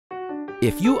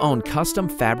If you own custom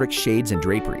fabric shades and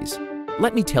draperies,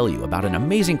 let me tell you about an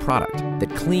amazing product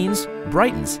that cleans,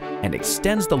 brightens, and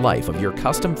extends the life of your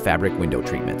custom fabric window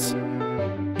treatments.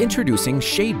 Introducing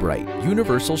Shade Bright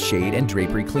Universal Shade and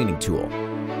Drapery Cleaning Tool,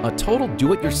 a total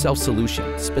do-it-yourself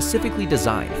solution specifically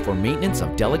designed for maintenance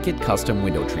of delicate custom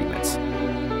window treatments.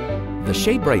 The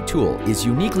Shade Bright tool is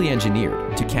uniquely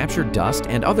engineered to capture dust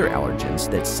and other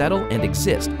allergens that settle and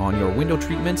exist on your window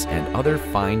treatments and other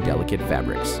fine, delicate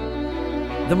fabrics.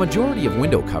 The majority of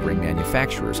window covering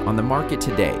manufacturers on the market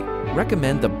today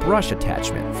recommend the brush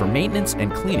attachment for maintenance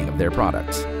and cleaning of their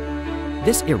products.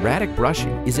 This erratic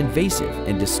brushing is invasive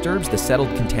and disturbs the settled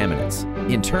contaminants,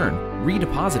 in turn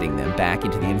redepositing them back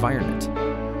into the environment.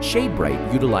 Shade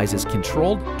Bright utilizes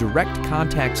controlled, direct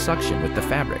contact suction with the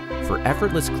fabric for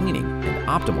effortless cleaning and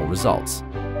optimal results.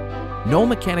 No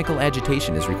mechanical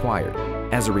agitation is required.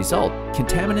 As a result,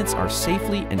 contaminants are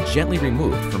safely and gently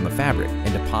removed from the fabric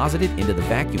and deposited into the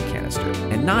vacuum canister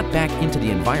and not back into the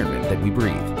environment that we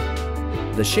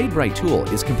breathe. The Shade Bright tool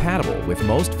is compatible with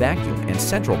most vacuum and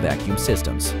central vacuum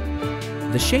systems.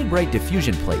 The Shade Bright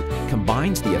diffusion plate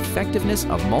combines the effectiveness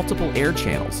of multiple air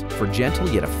channels for gentle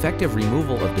yet effective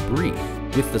removal of debris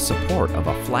with the support of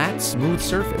a flat, smooth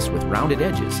surface with rounded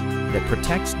edges that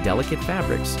protects delicate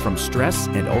fabrics from stress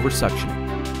and oversuctioning.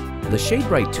 The Shade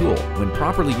Bright tool, when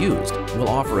properly used, will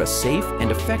offer a safe and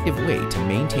effective way to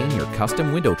maintain your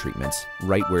custom window treatments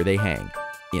right where they hang,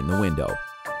 in the window.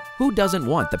 Who doesn't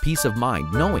want the peace of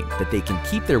mind knowing that they can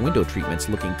keep their window treatments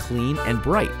looking clean and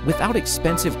bright without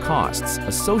expensive costs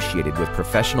associated with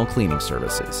professional cleaning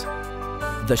services?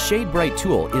 The Shade Bright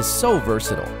tool is so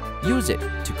versatile. Use it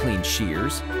to clean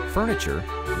shears, furniture,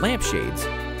 lampshades,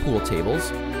 pool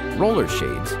tables, roller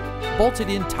shades,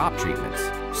 bolted-in top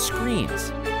treatments,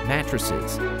 screens,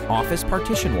 mattresses, office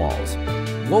partition walls,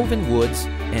 woven woods,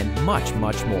 and much,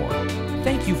 much more.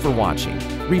 Thank you for watching.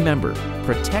 Remember,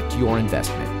 protect your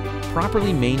investment.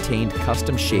 Properly maintained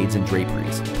custom shades and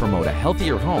draperies promote a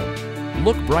healthier home,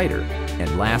 look brighter,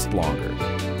 and last longer.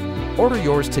 Order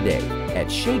yours today at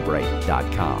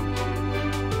shadebright.com.